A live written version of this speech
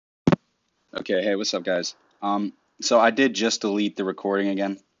Okay, hey, what's up, guys? So I did just delete the recording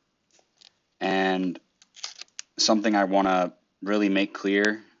again, and something I want to really make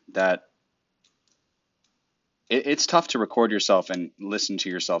clear that it's tough to record yourself and listen to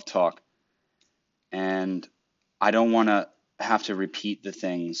yourself talk, and I don't want to have to repeat the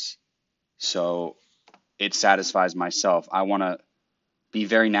things so it satisfies myself. I want to be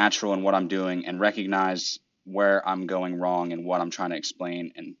very natural in what I'm doing and recognize where I'm going wrong and what I'm trying to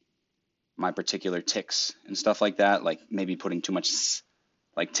explain and my particular ticks and stuff like that, like maybe putting too much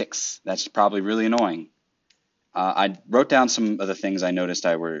like ticks. That's probably really annoying. I wrote down some of the things I noticed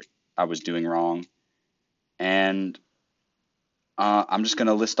I was doing wrong, and I'm just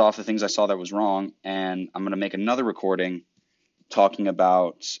gonna list off the things I saw that was wrong, and I'm gonna make another recording talking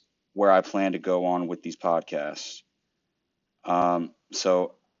about where I plan to go on with these podcasts.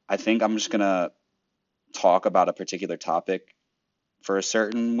 So I think I'm just gonna talk about a particular topic for a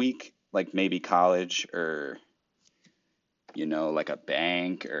certain week, like maybe college or like a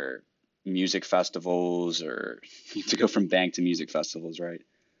bank or music festivals, or you have to go from bank to music festivals, right?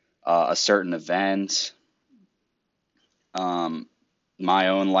 A certain event, um, my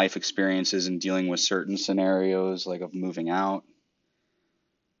own life experiences in dealing with certain scenarios, like of moving out.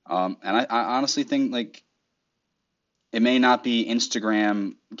 And I honestly think like it may not be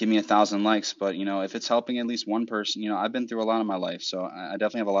Instagram, give me 1,000 likes, but if it's helping at least one person, I've been through a lot in my life, so I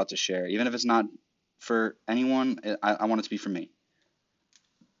definitely have a lot to share. Even if it's not for anyone, I want it to be for me.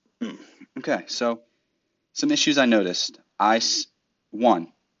 Okay, so some issues I noticed.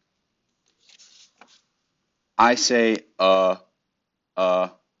 One, I say uh a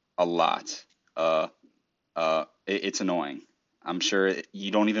lot. Uh it's annoying. I'm sure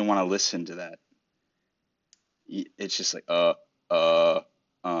you don't even want to listen to that. It's just like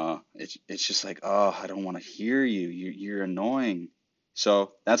it's just like, oh, I don't want to hear you. You're annoying.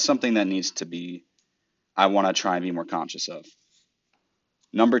 So that's something that needs to be, I want to try and be more conscious of.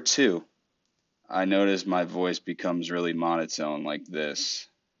 Number two, I notice my voice becomes really monotone like this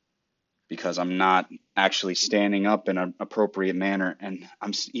because I'm not actually standing up in an appropriate manner, and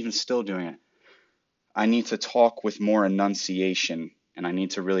even still doing it. I need to talk with more enunciation, and I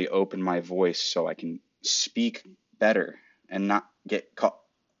need to really open my voice so I can speak better and not get caught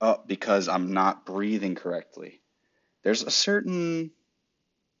up because I'm not breathing correctly. There's a certain,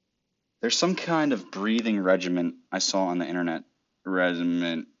 there's some kind of breathing regimen I saw on the internet.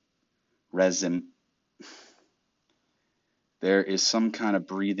 Regimen, resin. There is some kind of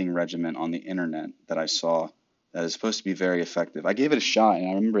breathing regimen on the internet that I saw that is supposed to be very effective. I gave it a shot, and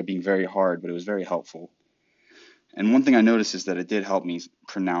I remember it being very hard, but it was very helpful. And one thing I noticed is that it did help me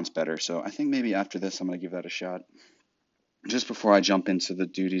pronounce better. So I think maybe after this, I'm going to give that a shot just before I jump into the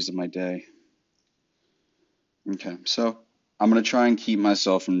duties of my day. Okay, so I'm going to try and keep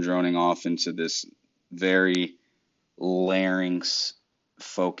myself from droning off into this very larynx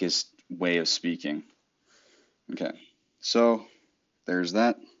focused way of speaking. Okay, so there's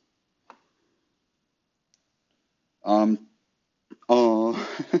that. Um, oh,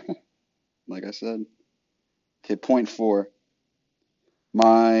 like I said. Okay, point four.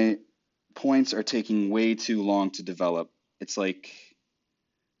 My points are taking way too long to develop. It's like,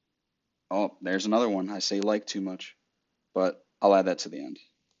 oh, there's another one. I say like too much, but I'll add that to the end.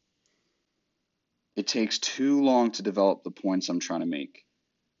 It takes too long to develop the points I'm trying to make,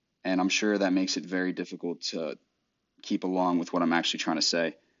 and I'm sure that makes it very difficult to keep along with what I'm actually trying to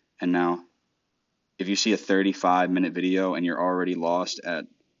say. And now, if you see a 35-minute video and you're already lost at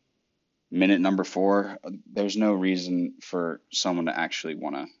minute number four, there's no reason for someone to actually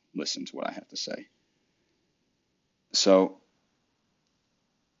want to listen to what I have to say. So,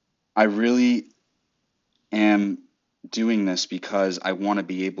 I really am doing this because I want to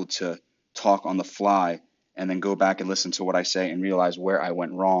be able to talk on the fly and then go back and listen to what I say and realize where I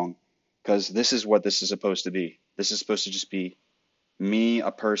went wrong. Because this is what this is supposed to be. This is supposed to just be me,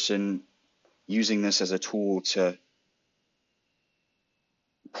 a person, using this as a tool to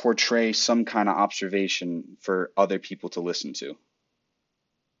portray some kind of observation for other people to listen to.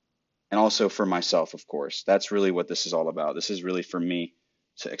 And also for myself, of course. That's really what this is all about. This is really for me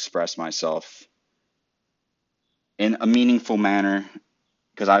to express myself in a meaningful manner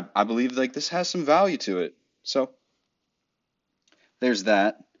because I believe like this has some value to it. So there's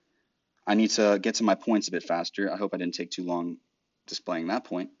that. I need to get to my points a bit faster. I hope I didn't take too long displaying that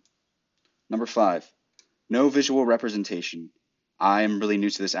point. Number five, no visual representation. I am really new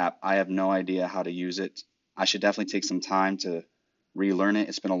to this app. I have no idea how to use it. I should definitely take some time to relearn it.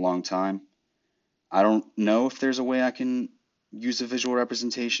 It's been a long time. I don't know if there's a way I can use a visual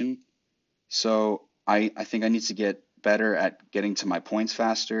representation. So I think I need to get better at getting to my points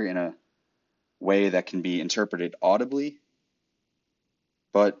faster in a way that can be interpreted audibly.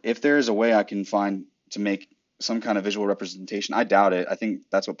 But if there is a way I can find to make some kind of visual representation, I doubt it. I think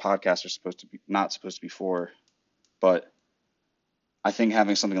that's what podcasts are supposed to be, not supposed to be for. But I think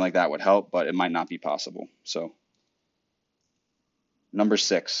having something like that would help, but it might not be possible. So, number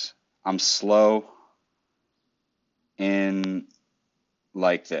 6, I'm slow in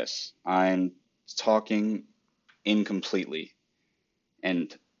like this. I'm talking incompletely,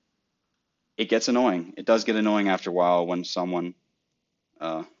 and it gets annoying. It does get annoying after a while when someone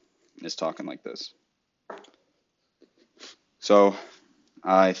uh, is talking like this. So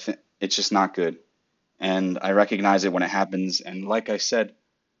I think it's just not good, and I recognize it when it happens. And like I said,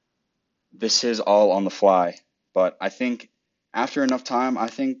 this is all on the fly, but I think after enough time, I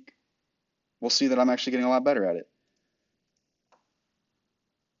think we'll see that I'm actually getting a lot better at it.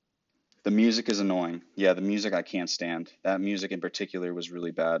 The music is annoying. Yeah, the music I can't stand. That music in particular was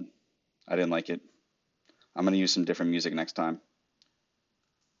really bad. I didn't like it. I'm going to use some different music next time.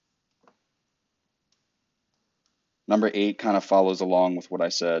 Number 8 kind of follows along with what I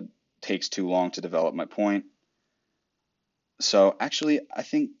said. Takes too long to develop my point. So actually, I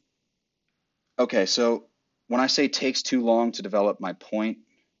think, okay, so when I say takes too long to develop my point,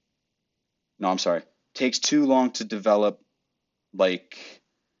 no, I'm sorry. Takes too long to develop, like,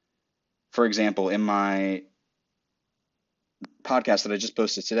 for example, in my podcast that I just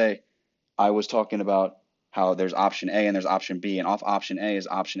posted today, I was talking about how there's option A and there's option B, and off option A is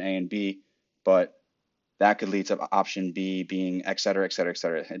option A and B, but that could lead to option B being et cetera, et cetera, et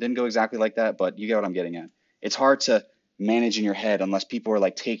cetera. It didn't go exactly like that, but you get what I'm getting at. It's hard to manage in your head unless people are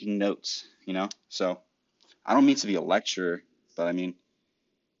like taking notes, you know? So I don't mean to be a lecturer, but I mean,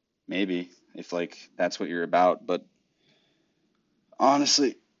 maybe if like that's what you're about. But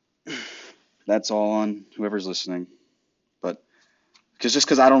honestly, that's all on whoever's listening. But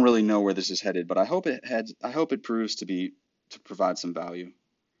because I don't really know where this is headed, but I hope it proves to provide some value.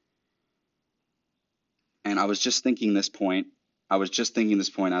 And I was just thinking this point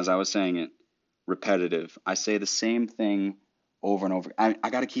as I was saying it, repetitive. I say the same thing over and over. I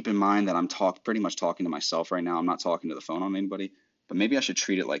got to keep in mind that I'm pretty much talking to myself right now. I'm not talking to the phone on anybody, but maybe I should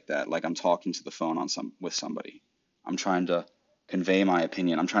treat it like that, like I'm talking to the phone with somebody. I'm trying to convey my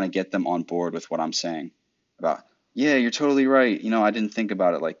opinion. I'm trying to get them on board with what I'm saying about, yeah, you're totally right. I didn't think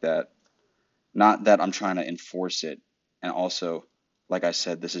about it like that. Not that I'm trying to enforce it. And also, like I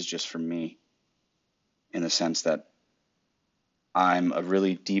said, this is just for me in the sense that I'm a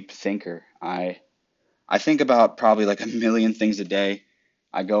really deep thinker. I think about probably like a million things a day.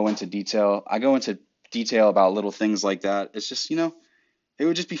 I go into detail. I go into detail about little things like that. It's just, it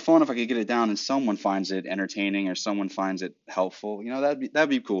would just be fun if I could get it down and someone finds it entertaining or someone finds it helpful. That'd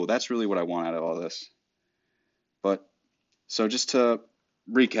be cool. That's really what I want out of all this. But so just to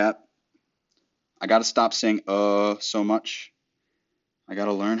recap, I got to stop saying so much. I got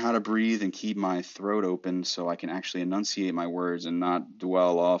to learn how to breathe and keep my throat open so I can actually enunciate my words and not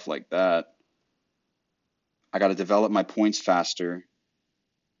dwell off like that. I got to develop my points faster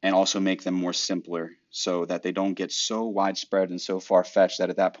and also make them more simpler so that they don't get so widespread and so far-fetched that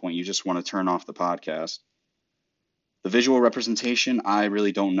at that point you just want to turn off the podcast. The visual representation, I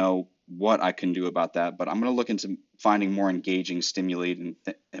really don't know what I can do about that, but I'm going to look into finding more engaging, stimulating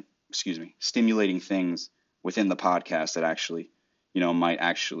things within the podcast that actually, might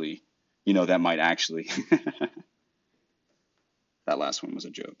actually, that might actually. That last one was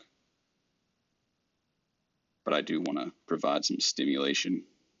a joke. But I do want to provide some stimulation.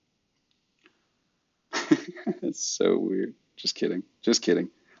 It's so weird. Just kidding. Just kidding.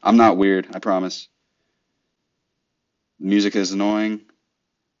 I'm not weird, I promise. Music is annoying.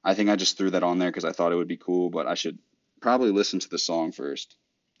 I think I just threw that on there because I thought it would be cool, but I should probably listen to the song first.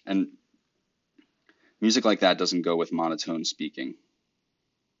 And music like that doesn't go with monotone speaking.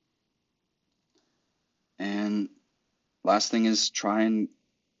 And last thing is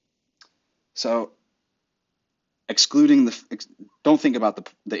so excluding don't think about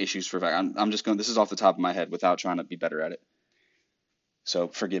the issues for a fact. I'm just going, this is off the top of my head without trying to be better at it. So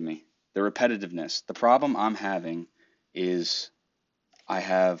forgive me. The repetitiveness. The problem I'm having is I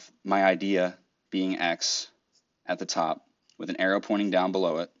have my idea being X at the top with an arrow pointing down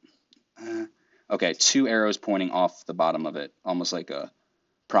below it. Okay, 2 arrows pointing off the bottom of it, almost like a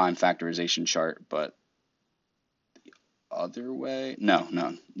prime factorization chart, but the other way? No,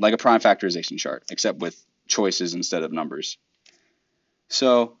 like a prime factorization chart, except with choices instead of numbers.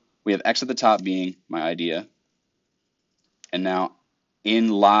 So we have X at the top being my idea, and now in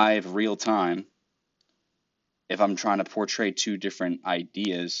live real time, if I'm trying to portray 2 different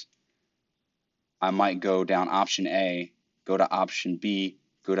ideas, I might go down option A, go to option B,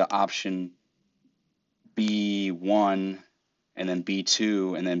 go to option B1 and then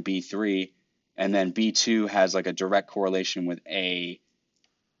B2 and then B3, and then B2 has like a direct correlation with A,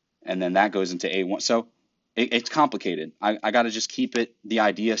 and then that goes into A1. So it's complicated. I got to just keep the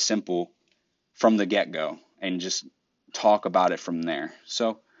idea simple from the get-go and just talk about it from there.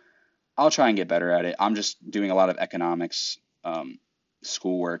 So I'll try and get better at it. I'm just doing a lot of economics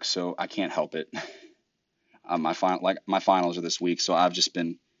schoolwork, so I can't help it. My finals are this week, so I've just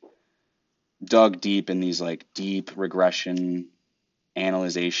been dug deep in these like deep regression,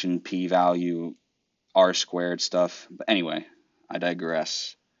 analyzation, p-value, r-squared stuff. But anyway, I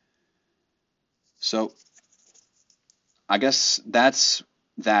digress. So I guess that's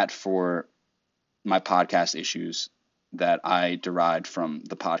that for my podcast issues that I derived from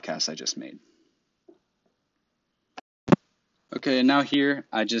the podcast I just made. Okay, and now here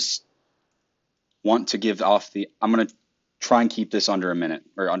I just want to give off I'm going to try and keep this under a minute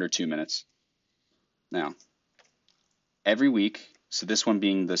or under 2 minutes. Now, every week, so this one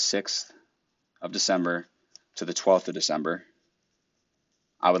being the 6th of December to the 12th of December,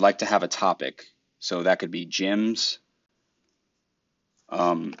 I would like to have a topic. So that could be gyms,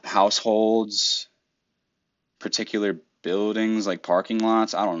 households, particular buildings like parking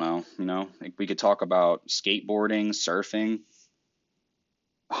lots. I don't know, like we could talk about skateboarding, surfing,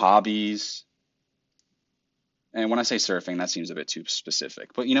 hobbies. And when I say surfing, that seems a bit too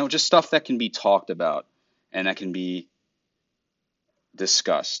specific. But, just stuff that can be talked about and that can be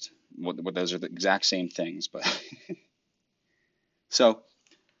discussed. What those are the exact same things. But so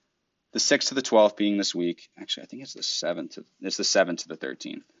the 6th to the 12th being this week. Actually, I think it's the 7th. It's the 7th to the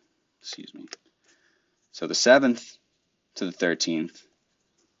 13th. Excuse me. So the 7th to the 13th,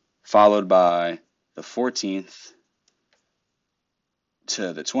 followed by the 14th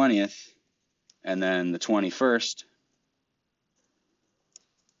to the 20th, and then the 21st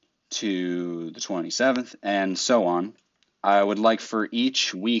to the 27th, and so on. I would like for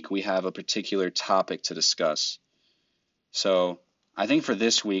each week we have a particular topic to discuss. So I think for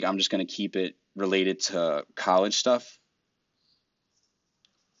this week, I'm just going to keep it related to college stuff.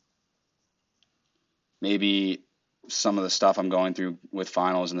 Maybe some of the stuff I'm going through with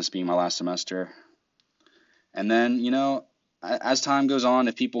finals and this being my last semester. And then, as time goes on,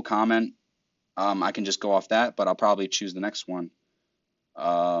 if people comment, I can just go off that, but I'll probably choose the next one.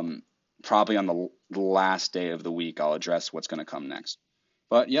 Probably on the last day of the week, I'll address what's going to come next.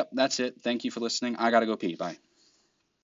 But, yep, that's it. Thank you for listening. I got to go pee. Bye.